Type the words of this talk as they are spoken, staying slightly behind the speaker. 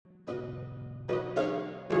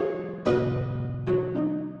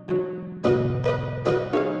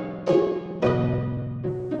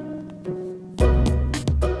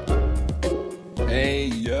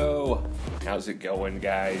How's it going,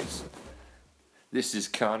 guys? This is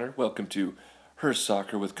Connor. Welcome to Her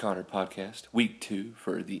Soccer with Connor podcast, week 2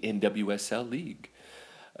 for the NWSL League.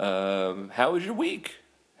 How was your week?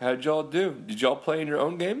 How'd y'all do? Did y'all play in your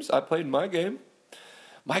own games? I played my game.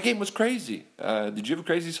 My game was crazy. Did you have a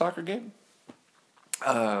crazy soccer game?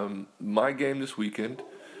 My game this weekend,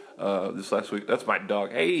 this last week, that's my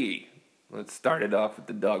dog. Hey, let's start it off with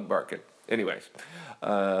the dog barking. Anyways,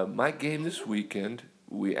 my game this weekend,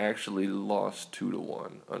 we actually lost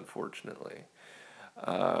 2-1, unfortunately.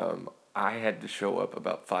 I had to show up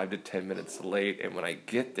about 5 to 10 minutes late, and when I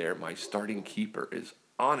get there, my starting keeper is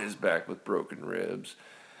on his back with broken ribs.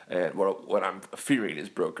 And what I'm fearing is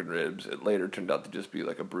broken ribs. It later turned out to just be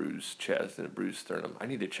like a bruised chest and a bruised sternum. I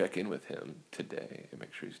need to check in with him today and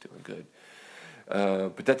make sure he's doing good.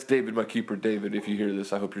 But that's David, my keeper. David, if you hear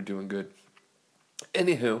this, I hope you're doing good.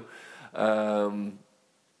 Anywho,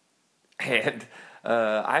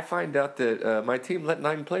 I find out that my team let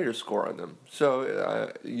 9 players score on them.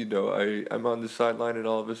 So, I'm on the sideline, and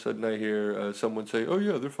all of a sudden I hear someone say, "Oh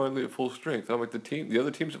yeah, they're finally at full strength." I'm like, the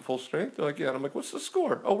other team's at full strength? They're like, "Yeah." And I'm like, "What's the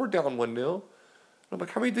score?" "Oh, we're down 1-0. I'm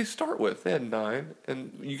like, "How many did they start with?" "They had 9.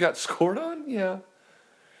 And you got scored on?" "Yeah."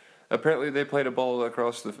 Apparently they played a ball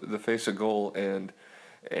across the face of goal, and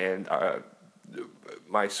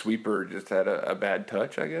my sweeper just had a bad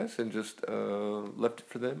touch, I guess, and just left it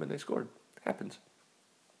for them, and they scored. Happens.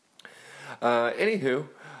 Anywho,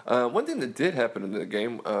 one thing that did happen in the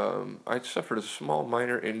game, I suffered a small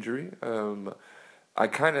minor injury. I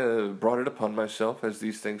kind of brought it upon myself, as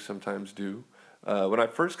these things sometimes do. When I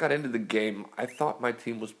first got into the game, I thought my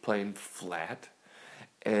team was playing flat,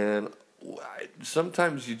 and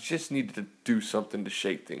sometimes you just need to do something to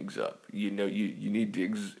shake things up. You need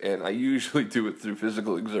to, and I usually do it through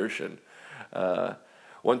physical exertion.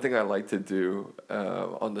 One thing I like to do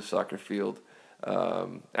on the soccer field,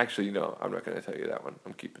 actually, I'm not going to tell you that one.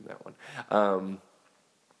 I'm keeping that one.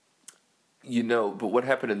 But what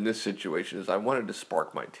happened in this situation is I wanted to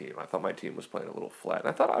spark my team. I thought my team was playing a little flat, and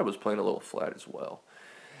I thought I was playing a little flat as well.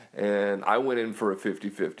 And I went in for a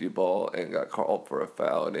 50-50 ball and got called for a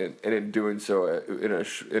foul, and in doing so,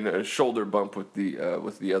 in a shoulder bump with the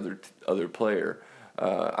other player,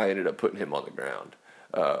 I ended up putting him on the ground,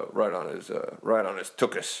 right on his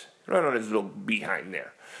tuchus, right on his little behind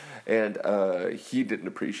there, and he didn't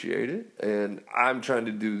appreciate it. And I'm trying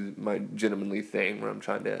to do my gentlemanly thing, where I'm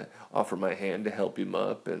trying to offer my hand to help him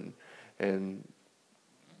up and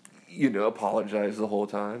apologize the whole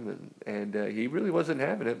time, and he really wasn't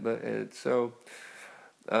having it. But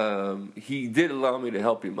he did allow me to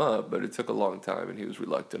help him up, but it took a long time, and he was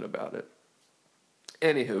reluctant about it.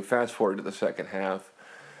 Anywho, fast forward to the second half,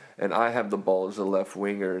 and I have the ball as a left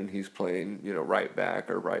winger, and he's playing, right back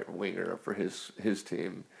or right winger for his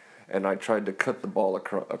team, and I tried to cut the ball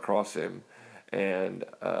across him, and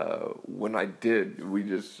when I did, we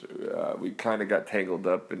kind of got tangled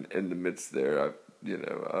up in the midst there.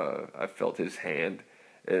 I felt his hand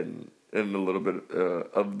in a little bit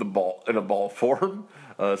of the ball, in a ball form,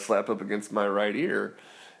 slap up against my right ear,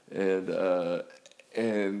 but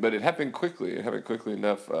it happened quickly. It happened quickly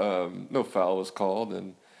enough. No foul was called,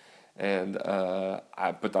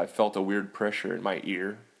 but I felt a weird pressure in my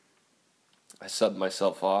ear. I subbed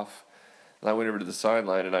myself off, and I went over to the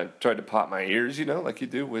sideline, and I tried to pop my ears, like you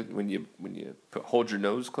do when you hold your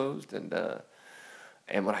nose closed,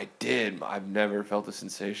 and when I did, I've never felt a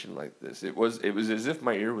sensation like this. It was as if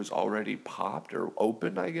my ear was already popped or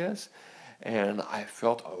open, I guess, and I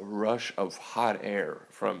felt a rush of hot air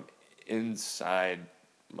from inside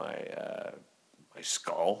my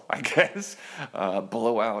skull, I guess,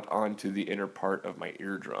 blow out onto the inner part of my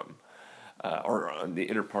eardrum, or on the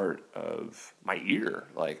inner part of my ear.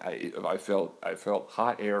 Like I felt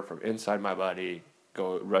hot air from inside my body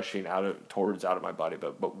go rushing out of my body,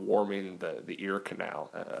 but warming the ear canal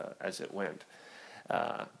as it went,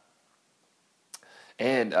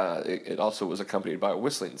 and it also was accompanied by a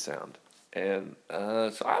whistling sound, and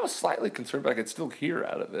so I was slightly concerned, but I could still hear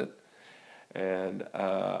out of it, and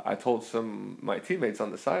I told some of my teammates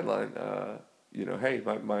on the sideline, hey,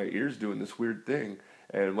 my ear's doing this weird thing,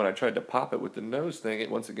 and when I tried to pop it with the nose thing, it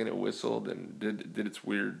whistled and did its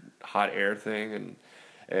weird hot air thing, and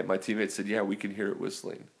my teammates said, "Yeah, we can hear it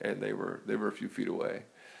whistling," and they were a few feet away.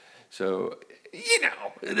 So, it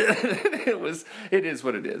is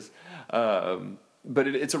what it is. But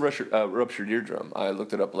it's a ruptured eardrum. I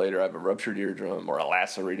looked it up later. I have a ruptured eardrum or a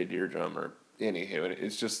lacerated eardrum, or anywho, and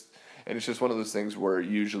it's just one of those things where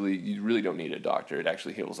usually you really don't need a doctor. It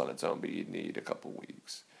actually heals on its own, but you need a couple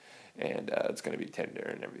weeks, and it's going to be tender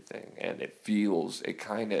and everything, and it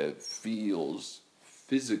kind of feels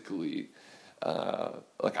physically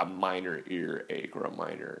like a minor earache or a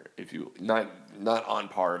minor, if you not on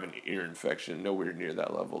par of an ear infection, nowhere near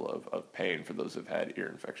that level of pain for those who've had ear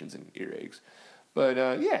infections and earaches. But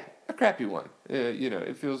yeah, a crappy one.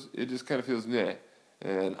 It just kind of feels meh,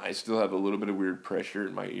 and I still have a little bit of weird pressure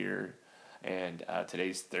in my ear. And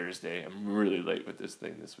today's Thursday. I'm really late with this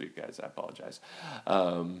thing this week, guys. I apologize.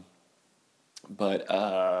 But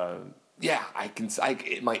yeah,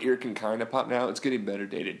 my ear can kind of pop now. It's getting better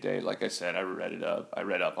day to day. Like I said, I read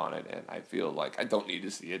up on it, and I feel like I don't need to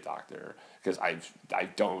see a doctor because I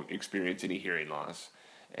don't experience any hearing loss,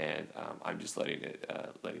 and I'm just letting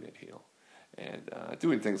it heal, and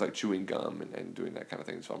doing things like chewing gum and doing that kind of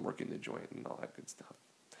thing. So I'm working the joint and all that good stuff.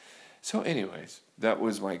 So, anyways, that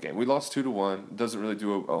was my game. We lost 2-1. Doesn't really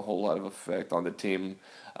do a whole lot of effect on the team.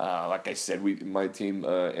 Like I said, my team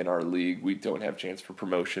in our league, we don't have chance for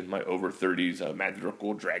promotion. My over 30s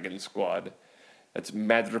Madrigal Dragon squad. That's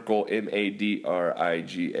Madrigal,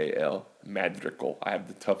 Madrigal. Madrigal. I have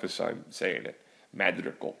the toughest time saying it.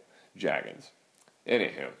 Madrigal Dragons.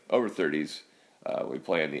 Anywho, over 30s. We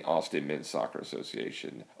play in the Austin Men's Soccer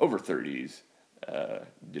Association. Over 30s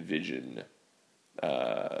Division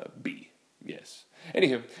B. Yes.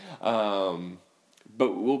 Anywho,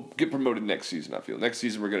 but we'll get promoted next season. I feel next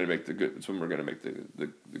season we're going to make the good. That's when we're going to make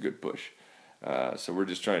the good push. So we're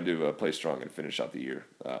just trying to play strong and finish out the year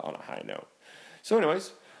on a high note. So,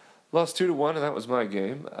 anyways, lost 2-1, and that was my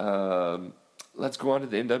game. Let's go on to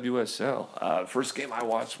the NWSL. First game I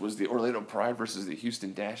watched was the Orlando Pride versus the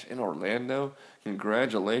Houston Dash in Orlando.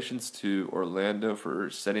 Congratulations to Orlando for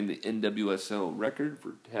setting the NWSL record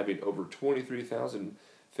for having over 23,000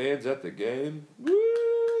 fans at the game.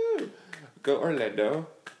 Woo! Go Orlando.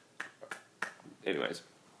 Anyways,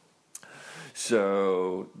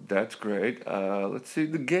 so that's great. Let's see.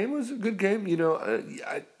 The game was a good game.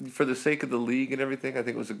 For the sake of the league and everything, I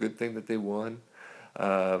think it was a good thing that they won.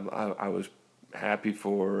 I was happy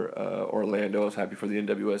for Orlando. I was happy for the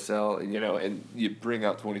NWSL, and you bring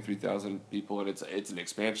out 23,000 people, and it's an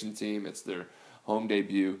expansion team. It's their home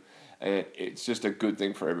debut, and it's just a good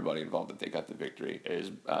thing for everybody involved that they got the victory.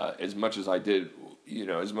 As much as I did,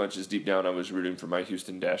 as much as deep down I was rooting for my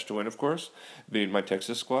Houston Dash to win, of course, being my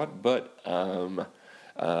Texas squad, but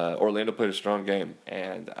Orlando played a strong game,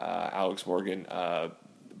 and Alex Morgan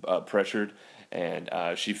pressured, and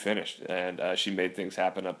she finished, and she made things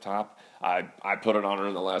happen up top. I put it on her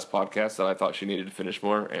in the last podcast that I thought she needed to finish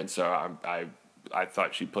more, and so I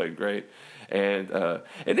thought she played great. And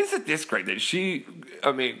isn't this great that she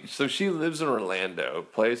lives in Orlando,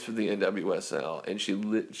 plays for the NWSL, and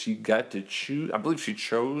she got to choose. I believe she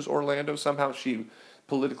chose Orlando somehow. She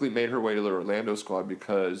politically made her way to the Orlando squad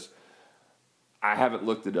because I haven't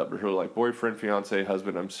looked it up. But her boyfriend, fiance,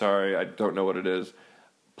 husband, I'm sorry, I don't know what it is,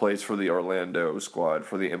 plays for the Orlando squad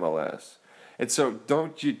for the MLS. And so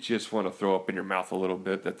don't you just want to throw up in your mouth a little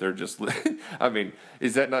bit that they're just,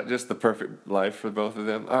 is that not just the perfect life for both of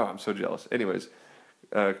them? Oh, I'm so jealous. Anyways,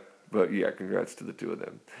 but yeah, congrats to the two of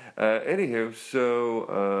them. Anywho,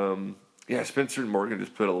 so, Spencer and Morgan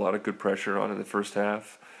just put a lot of good pressure on in the first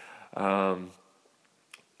half. And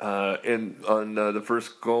on the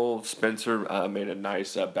first goal, Spencer made a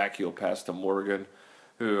nice backheel pass to Morgan,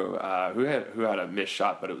 who had a missed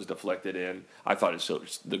shot, but it was deflected in. I thought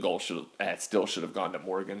the goal should have gone to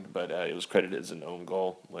Morgan, but it was credited as an own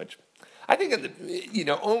goal, which I think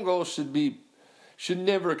own goals should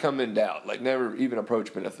never come in doubt. Never even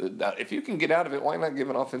approach doubt. If you can get out of it, why not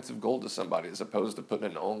give an offensive goal to somebody as opposed to putting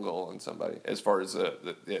an own goal on somebody? As far as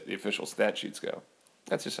the official stat sheets go,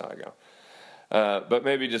 that's just how I go. But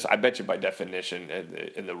maybe I bet you by definition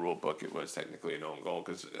in the rule book it was technically an own goal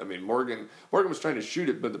because Morgan was trying to shoot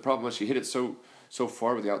it, but the problem was she hit it so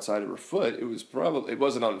far with the outside of her foot it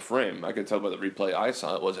wasn't on frame. I could tell by the replay I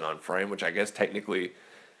saw it wasn't on frame, which I guess technically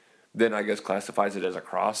then classifies it as a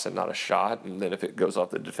cross and not a shot, and then if it goes off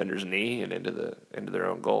the defender's knee and into their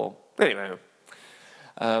own goal. Anyway,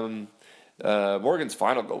 Morgan's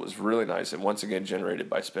final goal was really nice and once again generated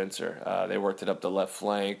by Spencer. They worked it up the left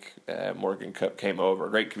flank. Morgan came over.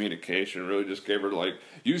 Great communication. Really just gave her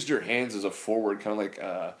used her hands as a forward, kind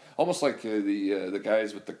of almost like the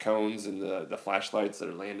guys with the cones and the flashlights that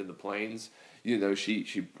are landing the planes.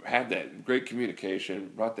 She had that great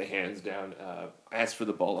communication. Brought the hands down. Asked for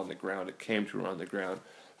the ball on the ground. It came to her on the ground.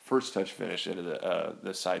 First touch finish into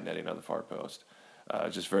the side netting on the far post.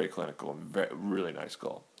 Just very clinical and really nice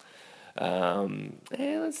goal. And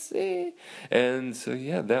let's see. And so,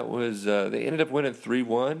 that was, they ended up winning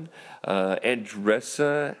 3-1.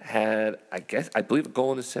 Andressa had, I believe a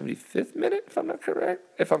goal in the 75th minute, if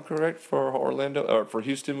I'm correct, for Orlando, or for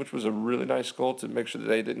Houston, which was a really nice goal to make sure that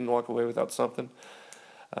they didn't walk away without something.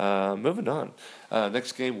 Moving on.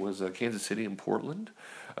 Next game was Kansas City and Portland.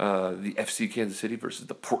 The FC Kansas City versus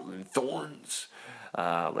the Portland Thorns.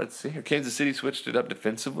 Let's see here. Kansas City switched it up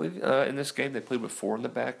defensively in this game. They played with 4 in the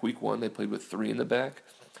back. Week 1, they played with 3 in the back.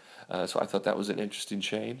 So I thought that was an interesting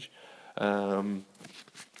change.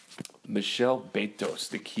 Michel Betos,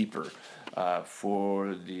 the keeper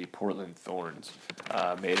for the Portland Thorns,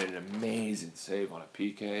 made an amazing save on a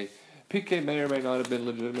PK. PK may or may not have been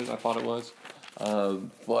legitimate. I thought it was.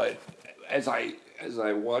 But as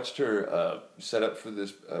I watched her set up for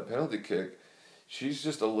this penalty kick, she's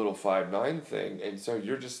just a little 5'9" thing, and so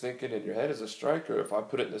you're just thinking in your head as a striker, if I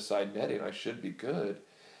put it in the side netting, I should be good.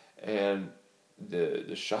 And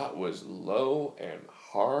the shot was low and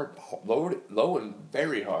hard, low and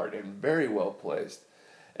very hard and very well placed.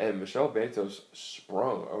 And Michel Betos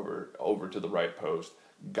sprung over to the right post,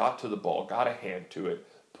 got to the ball, got a hand to it,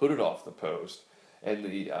 put it off the post, and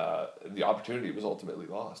the opportunity was ultimately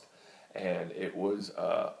lost. And it was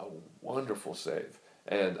a wonderful save.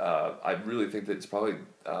 And I really think that it's probably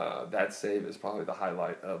that save is probably the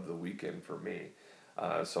highlight of the weekend for me.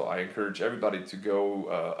 So I encourage everybody to go,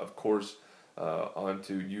 of course,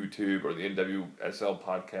 onto YouTube or the NWSL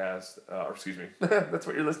podcast, or excuse me, that's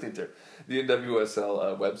what you're listening to, the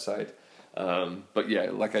NWSL website. But yeah,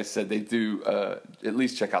 like I said, they do at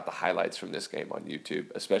least check out the highlights from this game on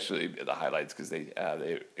YouTube, especially the highlights because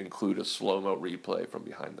they include a slow-mo replay from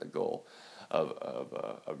behind the goal of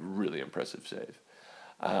a really impressive save.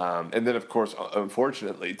 And then, of course,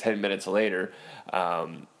 unfortunately, 10 minutes later,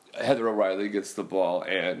 Heather O'Reilly gets the ball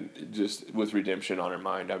and just with redemption on her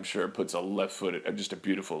mind, I'm sure puts just a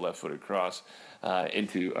beautiful left-footed cross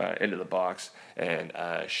into the box, and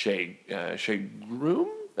Shea Groom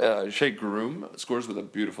scores with a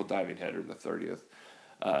beautiful diving header in the 30th.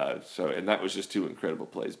 And that was just 2 incredible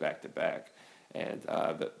plays back to back, and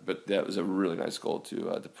but that was a really nice goal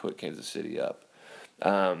to put Kansas City up.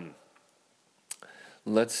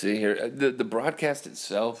 Let's see here. The broadcast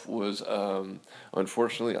itself was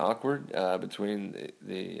unfortunately awkward between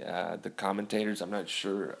the commentators. I'm not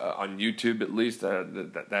sure on YouTube at least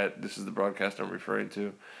that this is the broadcast I'm referring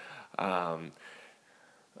to.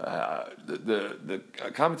 The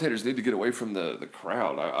commentators need to get away from the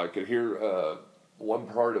crowd. I could hear one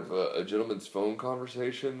part of a gentleman's phone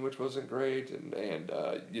conversation, which wasn't great, and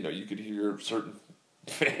you could hear certain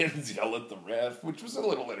fans yell at the ref, which was a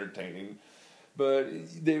little entertaining. But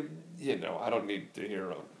I don't need to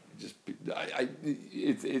hear it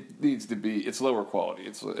needs to be. It's lower quality.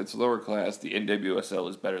 It's lower class. The NWSL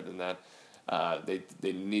is better than that.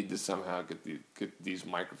 They need to somehow get these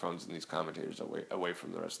microphones and these commentators away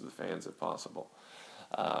from the rest of the fans if possible.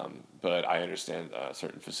 But I understand a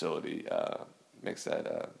certain facility makes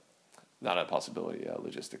that not a possibility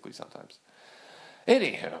logistically sometimes.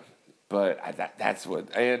 Anyhow. But that's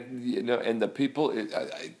what, and the people,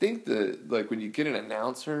 I think when you get an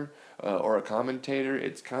announcer or a commentator,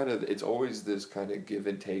 it's always this kind of give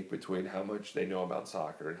and take between how much they know about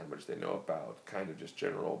soccer and how much they know about kind of just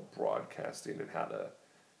general broadcasting and how to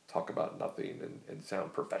talk about nothing and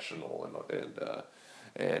sound professional and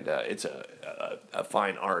it's a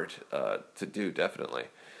fine art to do, definitely.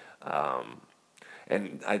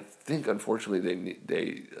 And I think, unfortunately,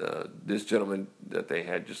 this gentleman that they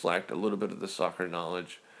had just lacked a little bit of the soccer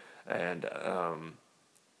knowledge, and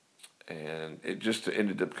it just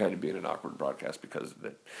ended up kind of being an awkward broadcast because of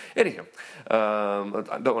it. Anyhow,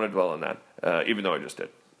 I don't want to dwell on that, even though I just did.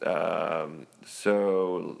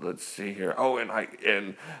 So let's see here. Oh,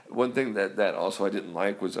 and one thing that also I didn't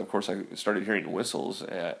like was, of course, I started hearing whistles.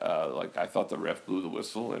 Like I thought the ref blew the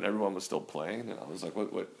whistle, and everyone was still playing, and I was like,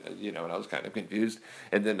 what, and I was kind of confused.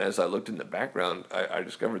 And then as I looked in the background, I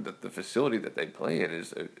discovered that the facility that they play in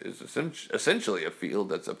is essentially a field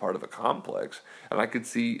that's a part of a complex, and I could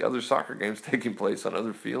see other soccer games taking place on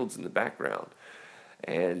other fields in the background,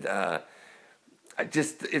 and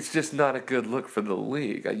it's just not a good look for the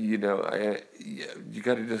league. You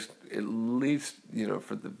got to just at least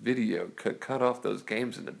for the video cut off those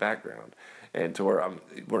games in the background, and to where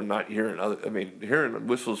we're not hearing hearing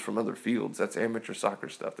whistles from other fields. That's amateur soccer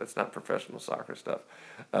stuff. That's not professional soccer stuff,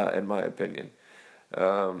 in my opinion.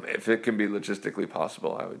 If it can be logistically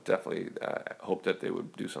possible, I would definitely hope that they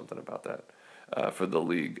would do something about that for the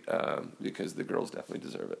league, because the girls definitely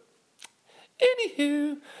deserve it.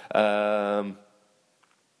 Anywho.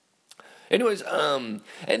 Anyways, and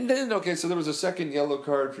then, okay, so there was a second yellow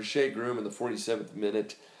card for Shea Groom in the 47th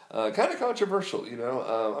minute. Kind of controversial,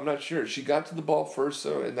 I'm not sure. She got to the ball first,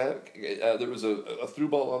 so and that there was a through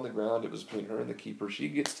ball on the ground. It was between her and the keeper. She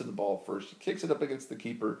gets to the ball first. She kicks it up against the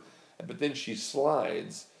keeper, but then she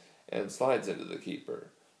slides into the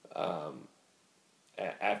keeper.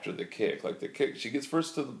 after the kick. Like the kick, she gets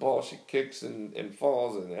first to the ball, she kicks and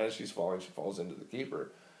falls, and as she's falling, she falls into the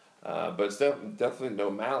keeper. But it's definitely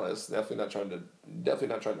no malice. Definitely not trying to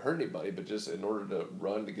hurt anybody. But just in order to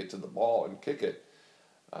run to get to the ball and kick it,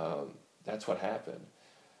 that's what happened.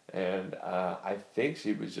 And I think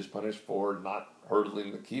she was just punished for not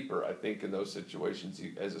hurdling the keeper. I think in those situations,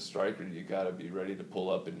 as a striker, you got to be ready to pull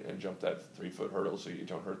up and jump that 3 foot hurdle so you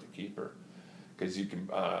don't hurt the keeper. Because you can,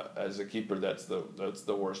 as a keeper, that's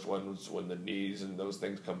the worst ones when the knees and those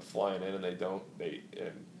things come flying in and they don't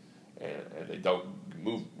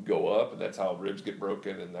go up, and that's how ribs get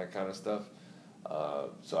broken and that kind of stuff.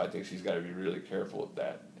 So I think she's got to be really careful with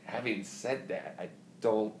that. Having said that, I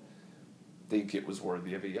don't think it was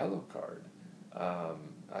worthy of a yellow card.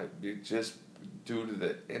 Just due to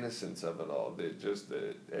the innocence of it all,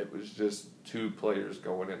 it was just two players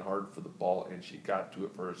going in hard for the ball, and she got to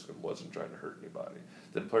it first and wasn't trying to hurt anybody.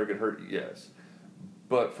 Did the player get hurt? Yes,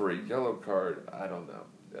 but for a yellow card, I don't know,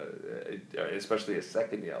 especially a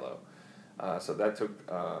second yellow. So that took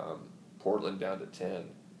Portland down to 10,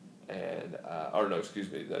 and or no,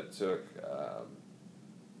 excuse me, that took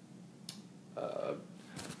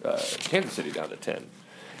Kansas City down to 10,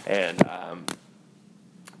 and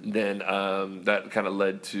then that kind of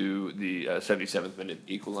led to the 77th minute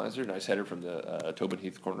equalizer. Nice header from the Tobin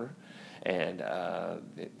Heath corner, and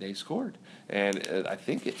they scored. And I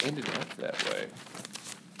think it ended up that way.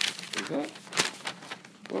 Is that?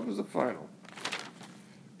 What was the final?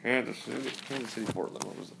 Kansas City, Portland.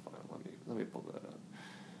 What was the final? Let me pull that up.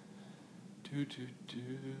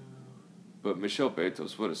 But Michelle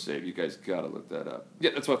Betos, what a save! You guys gotta look that up. Yeah,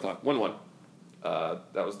 that's what I thought. 1-1.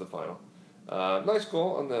 That was the final. Nice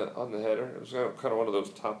goal on the header. It was kind of one of those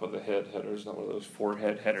top of the head headers, not one of those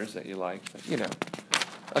forehead headers that you like. But,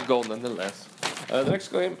 a goal nonetheless. The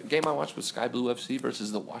next game I watched was Sky Blue FC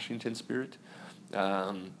versus the Washington Spirit.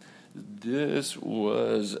 This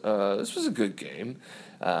was a good game.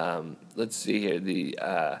 Let's see here, the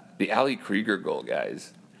Ali Krieger goal,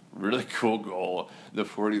 guys. Really cool goal. The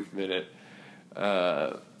 40th minute.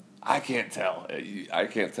 I can't tell.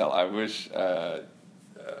 I wish I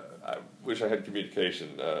had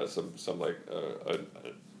communication. Some like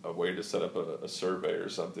a way to set up a survey or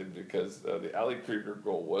something, because the Ali Krieger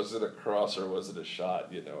goal, was it a cross or was it a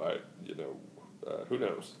shot? Who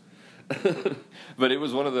knows. But it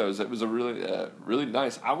was one of those. It was a really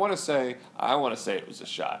nice. I want to say it was a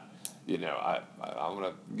shot. I want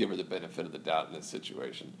to give her the benefit of the doubt in this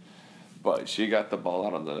situation. But she got the ball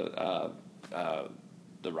out on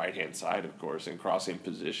the right hand side, of course, in crossing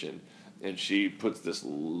position, and she puts this.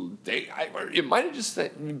 It might have just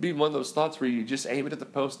been one of those thoughts where you just aim it at the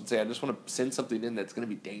post and say, "I just want to send something in that's going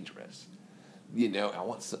to be dangerous."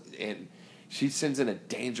 And she sends in a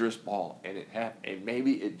dangerous ball, and and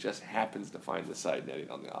maybe it just happens to find the side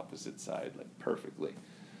netting on the opposite side, like, perfectly.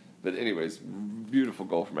 But anyways, beautiful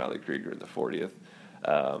goal from Ali Krieger in the 40th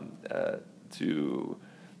to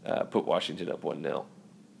put Washington up 1-0.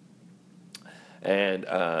 And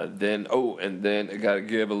then I got to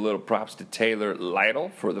give a little props to Taylor Lytle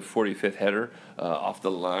for the 45th header off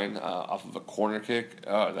the line, off of a corner kick.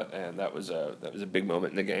 That was a big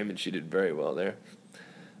moment in the game, and she did very well there.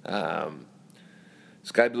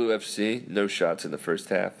 Sky Blue FC, no shots in the first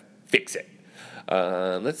half. Fix it.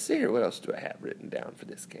 Let's see here. What else do I have written down for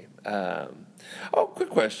this game? Quick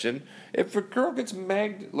question. If a girl gets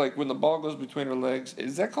megged, like when the ball goes between her legs,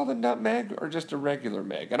 is that called a nutmeg or just a regular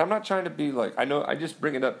meg? And I'm not trying to be like, I know, I just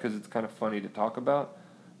bring it up because it's kind of funny to talk about,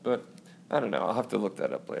 but I don't know. I'll have to look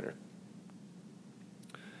that up later.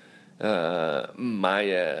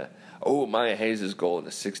 Maya Hayes' goal in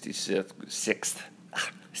the 66th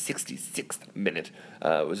minute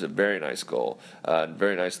was a very nice goal.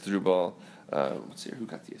 Very nice through ball. Let's see who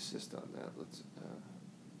got the assist on that. Let's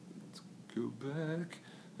go back.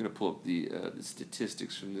 I'm going to pull up the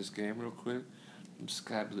statistics from this game real quick. From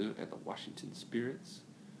Sky Blue and the Washington Spirits.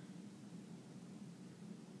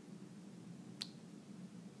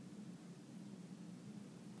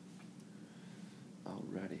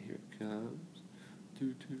 Alrighty, here it comes.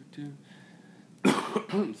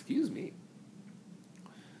 Excuse me.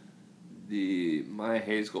 The Maya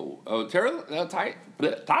Hayes goal. Oh, Taylor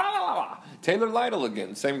Lytle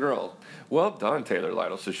again, same girl. Well done, Taylor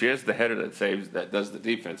Lytle. So she has the header that does the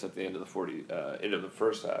defense at the end of the end of the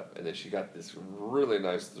first half, and then she got this really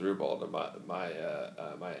nice through ball to Maya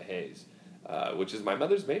Hayes, which is my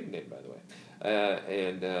mother's maiden name, by the way,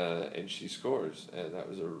 and she scores, and that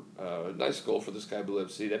was a nice goal for the Sky Blue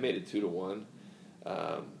FC. That made it 2-1.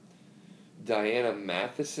 Diana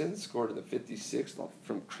Matheson scored in the 56th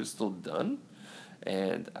from Crystal Dunn,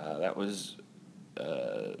 and that was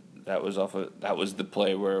that was that was the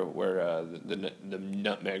play where the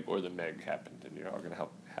nutmeg or the meg happened, and you're all gonna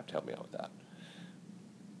have to help me out with that.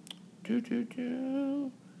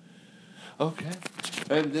 Okay,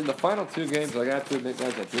 and then the final two games, I got to admit,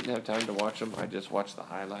 guys, I didn't have time to watch them. I just watched the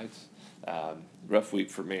highlights. Rough week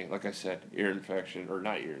for me. Like I said, ear infection, or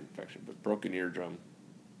not ear infection, but broken eardrum.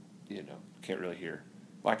 Can't really hear.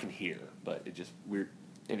 Well, I can hear, but it just weird.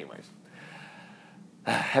 Anyways,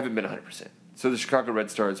 haven't been 100%. So the Chicago Red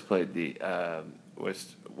Stars played the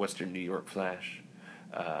Western New York Flash.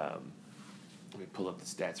 Let me pull up the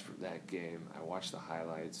stats from that game. I watched the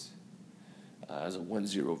highlights. It was a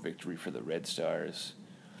 1-0 victory for the Red Stars.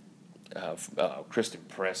 Kristen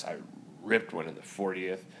Press, I ripped one in the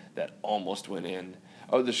 40th that almost went in.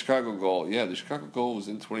 Oh, the Chicago goal. Yeah, the Chicago goal was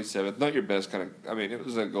in 27th. Not your best kind of. I mean, it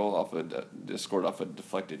was a goal just scored off a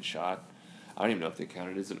deflected shot. I don't even know if they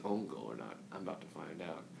counted it as an own goal or not. I'm about to find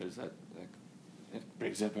out because that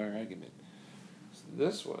brings up our argument. So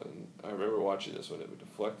this one, I remember watching this one. It was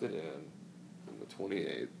deflected in the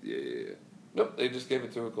 28th. Yeah. Nope, they just gave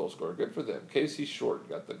it to a goal scorer. Good for them. Casey Short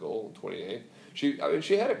got the goal in 28th.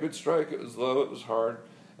 She had a good strike. It was low. It was hard.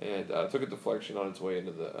 And took a deflection on its way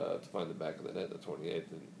into to find the back of the net, the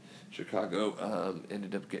 28th. And Chicago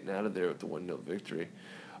ended up getting out of there with the 1-0 victory.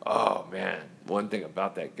 Oh, man. One thing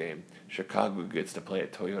about that game, Chicago gets to play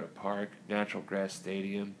at Toyota Park, natural grass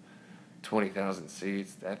stadium, 20,000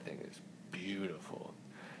 seats. That thing is beautiful.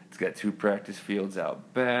 It's got 2 practice fields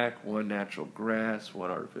out back, 1 natural grass, 1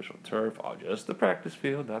 artificial turf. Oh, just the practice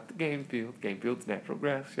field, not the game field. Game field's natural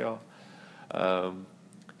grass, y'all.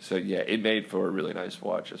 So, yeah, it made for a really nice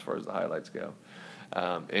watch as far as the highlights go.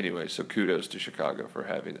 Anyway, so kudos to Chicago for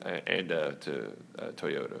having, and to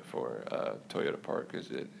Toyota for Toyota Park,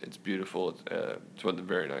 because it's beautiful. It's one of the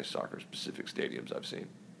very nice soccer-specific stadiums I've seen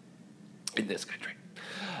in this country.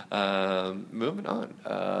 Moving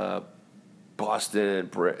on. Boston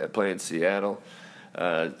playing Seattle.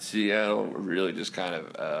 Seattle really just kind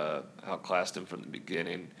of outclassed them from the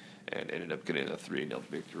beginning and ended up getting a 3-0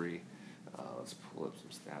 victory. Let's pull up some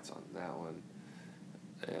stats on that one.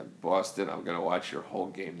 And Boston, I'm going to watch your whole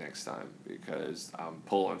game next time because I'm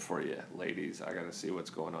pulling for you, ladies. I got to see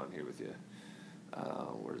what's going on here with you.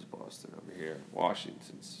 Where's Boston? Over here.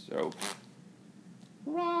 Washington. So,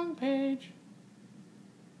 wrong page.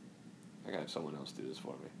 I got to have someone else do this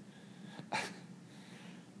for me.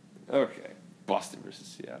 Okay. Boston versus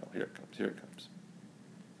Seattle. Here it comes.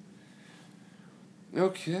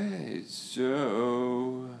 Okay,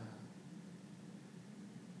 so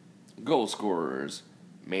goal scorers,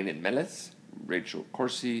 Maynard Mellis, Rachel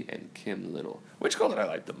Corsi, and Kim Little. Which goal did I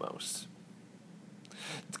like the most?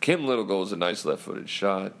 The Kim Little goal is a nice left-footed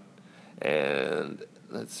shot. And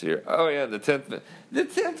let's see here. Oh, yeah, the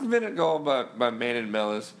 10th minute goal by Maynard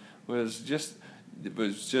Mellis was just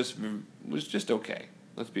okay.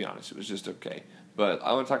 Let's be honest, it was just okay. But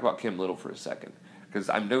I want to talk about Kim Little for a second because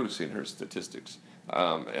I'm noticing her statistics.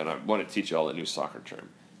 And I want to teach you all a new soccer term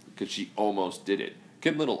because she almost did it.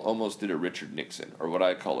 Kim Little almost did a Richard Nixon, or what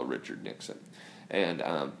I call a Richard Nixon. And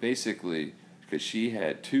basically, because she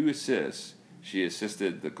had 2 assists, she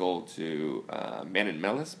assisted the goal to Maynard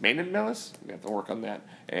Mellis. Maynard Mellis? We have to work on that.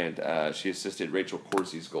 And she assisted Rachel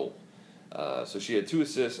Corsi's goal. So she had 2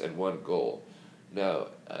 assists and 1 goal. Now,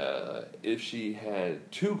 if she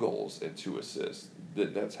had 2 goals and 2 assists,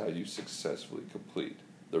 then that's how you successfully complete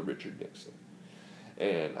the Richard Nixon.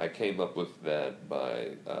 And I came up with that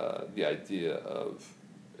by the idea of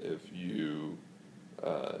if you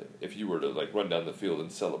were to like run down the field in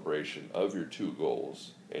celebration of your 2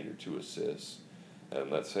 goals and your 2 assists, and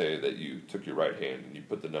let's say that you took your right hand and you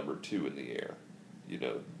put the number 2 in the air,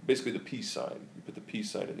 basically the peace sign. You put the peace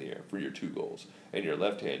sign in the air for your 2 goals, and your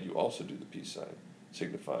left hand you also do the peace sign,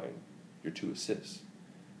 signifying your 2 assists.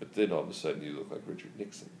 But then all of a sudden you look like Richard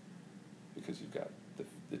Nixon because you've got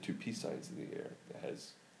the 2 peace signs in the air.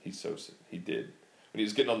 He did when he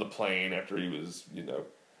was getting on the plane after he was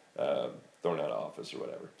thrown out of office or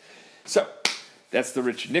whatever. So that's the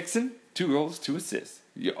Richard Nixon. 2 goals, 2 assists.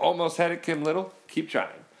 You almost had it, Kim Little. Keep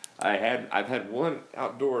trying. I've had 1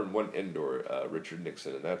 outdoor and 1 indoor Richard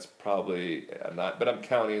Nixon, and that's probably not. But I'm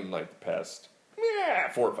counting like the past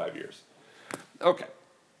 4 or 5 years. Okay.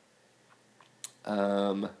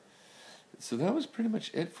 So that was pretty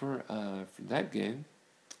much it for that game.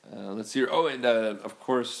 Let's see here. Oh, and of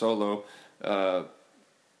course, Solo.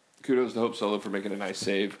 Kudos to Hope Solo for making a nice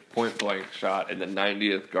save. Point blank shot in the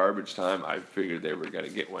 90th garbage time. I figured they were going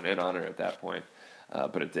to get one in on her at that point,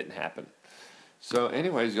 but it didn't happen. So,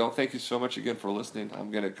 anyways, y'all, thank you so much again for listening. I'm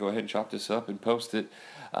going to go ahead and chop this up and post it.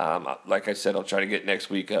 Like I said, I'll try to get next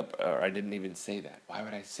week up. Or I didn't even say that. Why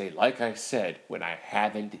would I say like I said when I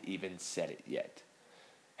haven't even said it yet?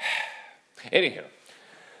 Anyhow,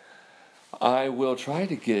 I will try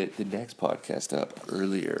to get the next podcast up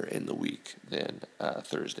earlier in the week than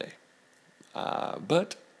Thursday.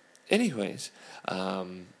 But, anyways,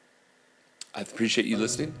 I appreciate you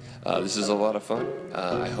listening. This is a lot of fun.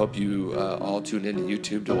 I hope you all tune into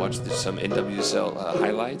YouTube to watch some NWSL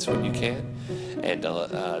highlights when you can, and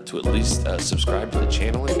to at least subscribe to the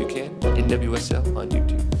channel if you can, NWSL on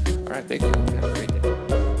YouTube. All right, thank you. Have a great day.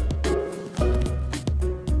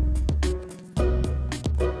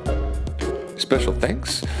 Special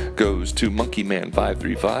thanks goes to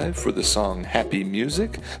Monkeyman535 for the song Happy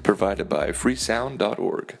Music, provided by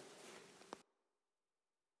freesound.org.